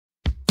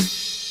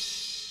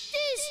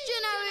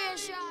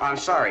I'm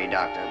sorry,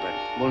 Doctor,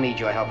 but we'll need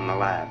your help in the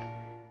lab.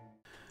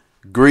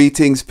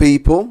 Greetings,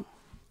 people.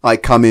 I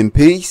come in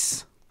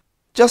peace.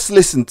 Just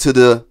listen to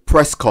the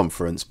press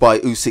conference by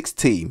Usyk's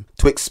team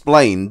to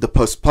explain the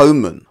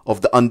postponement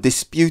of the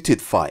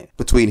undisputed fight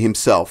between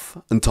himself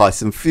and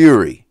Tyson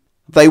Fury.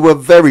 They were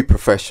very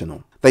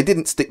professional. They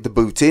didn't stick the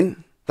boot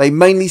in. They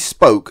mainly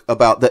spoke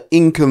about the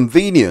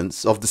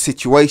inconvenience of the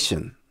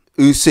situation.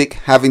 Usyk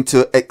having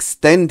to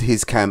extend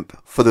his camp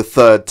for the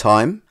third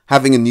time,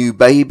 having a new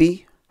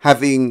baby,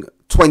 having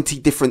 20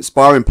 different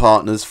sparring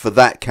partners for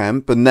that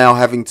camp, and now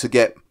having to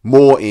get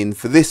more in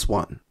for this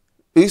one.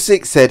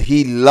 Usyk said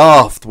he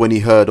laughed when he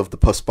heard of the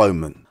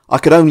postponement. I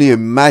could only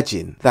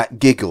imagine that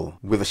giggle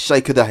with a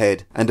shake of the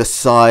head and a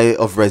sigh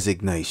of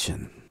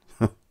resignation.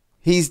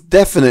 He's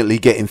definitely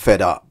getting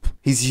fed up.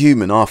 He's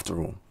human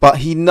after all. But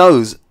he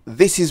knows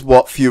this is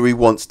what Fury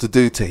wants to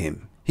do to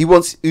him. He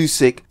wants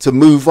Usyk to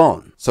move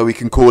on so he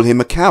can call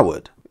him a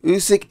coward.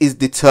 Usyk is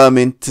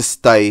determined to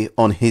stay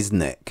on his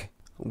neck.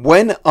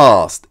 When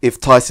asked if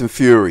Tyson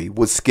Fury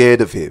was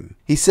scared of him,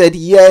 he said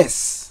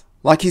yes.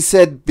 Like he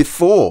said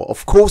before,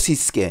 of course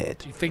he's scared.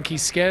 Do you think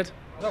he's scared?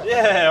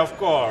 Yeah, of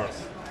course.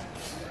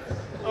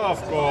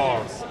 Of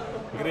course.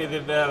 Greedy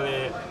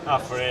belly,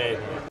 afraid.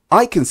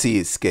 I can see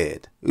he's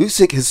scared.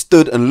 Usyk has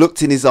stood and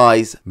looked in his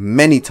eyes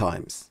many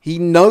times. He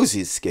knows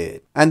he's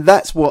scared. And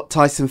that's what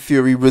Tyson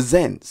Fury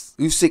resents.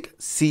 Usyk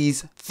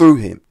sees through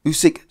him.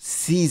 Usyk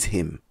sees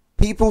him.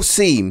 People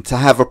seem to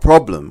have a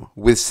problem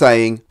with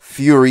saying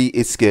Fury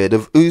is scared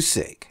of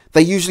Usyk.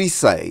 They usually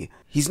say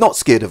he's not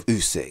scared of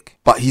Usyk,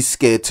 but he's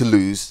scared to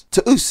lose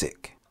to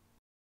Usyk.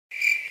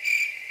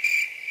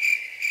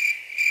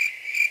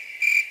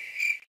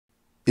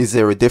 Is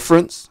there a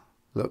difference?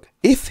 Look,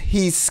 if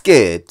he's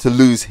scared to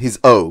lose his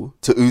O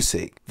to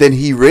Usyk, then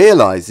he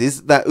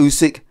realizes that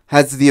Usyk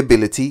has the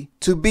ability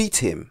to beat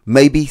him,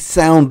 maybe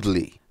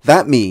soundly.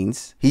 That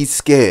means he's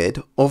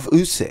scared of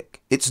Usyk.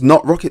 It's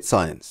not rocket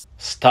science.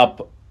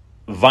 Stop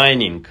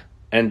whining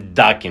and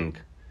ducking.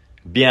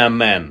 Be a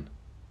man.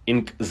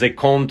 Ink the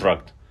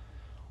contract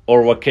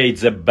or vacate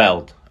the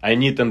belt. I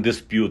need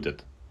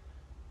undisputed.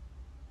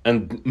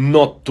 And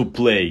not to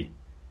play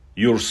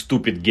your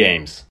stupid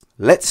games.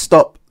 Let's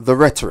stop the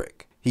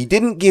rhetoric. He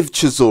didn't give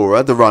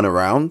Chisora the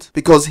runaround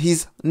because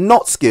he's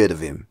not scared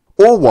of him.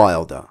 Or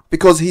Wilder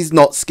because he's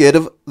not scared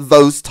of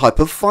those type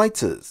of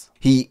fighters.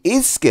 He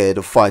is scared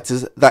of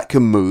fighters that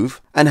can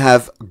move and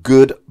have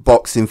good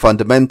boxing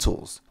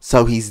fundamentals.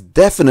 So he's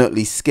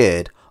definitely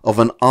scared of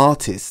an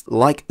artist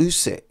like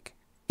Usyk.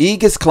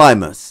 Egis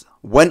Klimas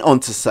went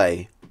on to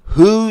say,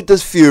 who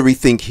does Fury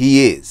think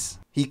he is?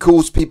 He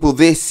calls people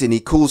this and he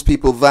calls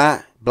people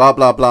that, blah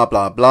blah blah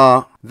blah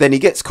blah. Then he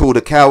gets called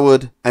a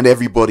coward and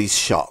everybody's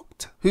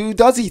shocked. Who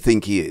does he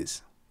think he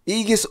is?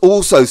 Egis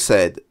also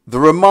said the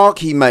remark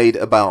he made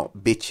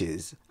about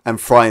bitches and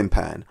frying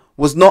pan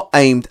was not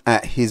aimed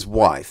at his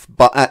wife,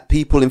 but at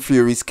people in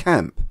Fury's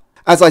camp.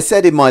 As I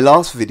said in my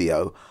last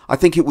video, I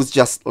think it was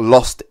just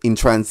lost in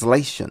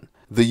translation.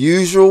 The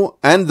usual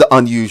and the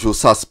unusual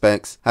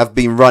suspects have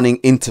been running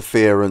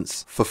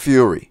interference for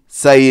Fury,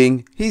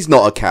 saying he's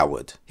not a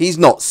coward, he's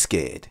not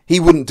scared, he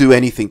wouldn't do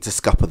anything to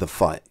scupper the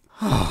fight.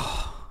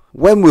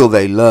 When will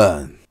they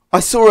learn? I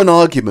saw an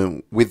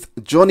argument with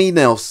Johnny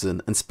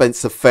Nelson and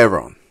Spencer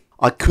Ferron.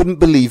 I couldn't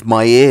believe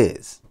my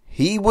ears.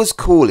 He was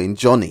calling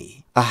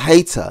Johnny a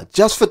hater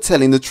just for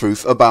telling the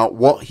truth about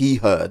what he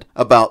heard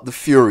about the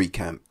Fury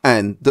camp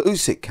and the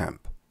Usyk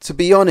camp. To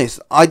be honest,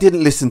 I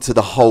didn't listen to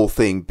the whole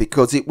thing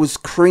because it was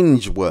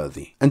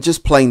cringe-worthy and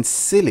just plain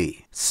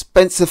silly.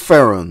 Spencer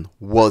Ferron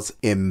was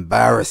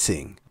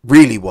embarrassing.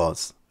 Really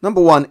was.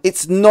 Number one,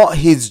 it's not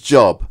his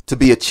job to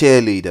be a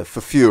cheerleader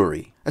for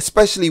Fury,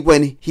 especially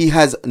when he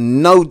has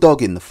no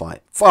dog in the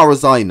fight, far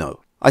as I know.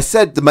 I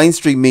said the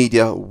mainstream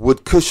media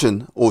would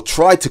cushion or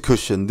try to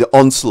cushion the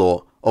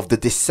onslaught of the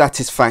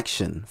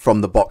dissatisfaction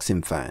from the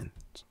boxing fans.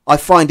 I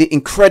find it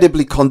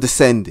incredibly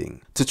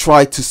condescending to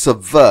try to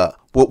subvert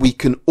what we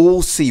can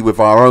all see with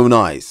our own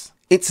eyes.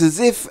 It's as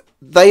if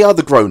they are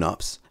the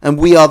grown-ups and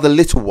we are the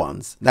little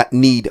ones that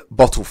need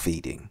bottle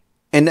feeding.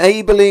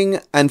 Enabling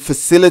and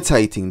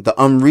facilitating the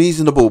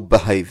unreasonable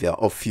behaviour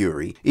of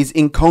Fury is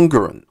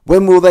incongruent.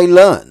 When will they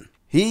learn?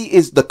 He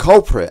is the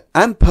culprit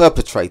and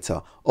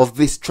perpetrator of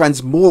this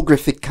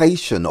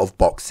transmogrification of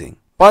boxing.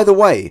 By the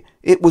way,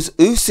 it was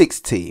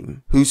Usyk's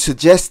team who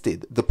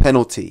suggested the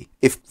penalty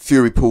if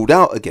Fury pulled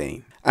out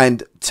again,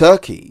 and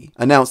Turkey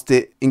announced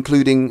it,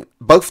 including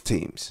both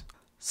teams.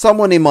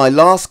 Someone in my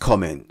last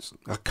comment,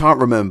 I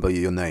can't remember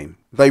your name,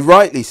 they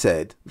rightly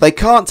said they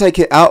can't take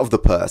it out of the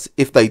purse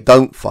if they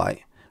don't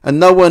fight, and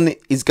no one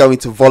is going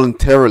to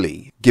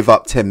voluntarily give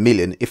up 10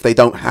 million if they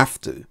don't have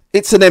to.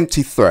 It's an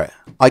empty threat.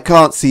 I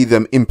can't see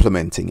them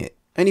implementing it.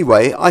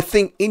 Anyway, I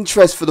think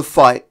interest for the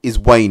fight is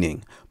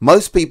waning.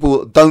 Most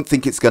people don't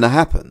think it's going to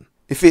happen.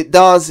 If it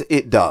does,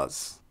 it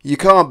does. You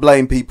can't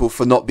blame people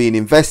for not being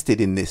invested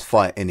in this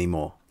fight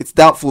anymore. It's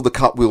doubtful the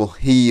cut will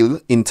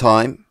heal in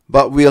time,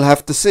 but we'll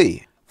have to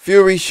see.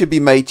 Fury should be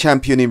made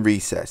champion in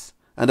recess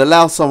and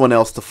allow someone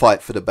else to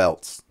fight for the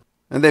belts.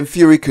 And then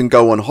Fury can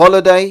go on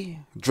holiday,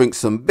 drink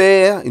some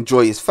beer,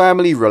 enjoy his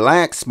family,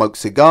 relax, smoke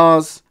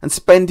cigars, and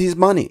spend his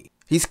money.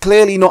 He's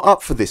clearly not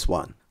up for this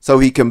one, so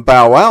he can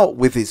bow out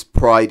with his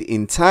pride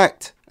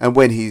intact, and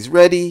when he's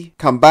ready,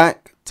 come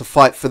back to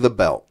fight for the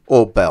belt,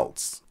 or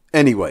belts.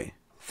 Anyway,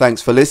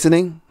 thanks for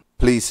listening,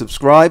 please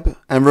subscribe,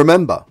 and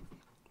remember,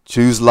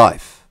 choose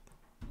life.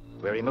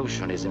 Where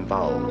emotion is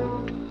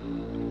involved,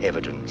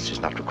 evidence is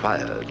not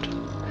required.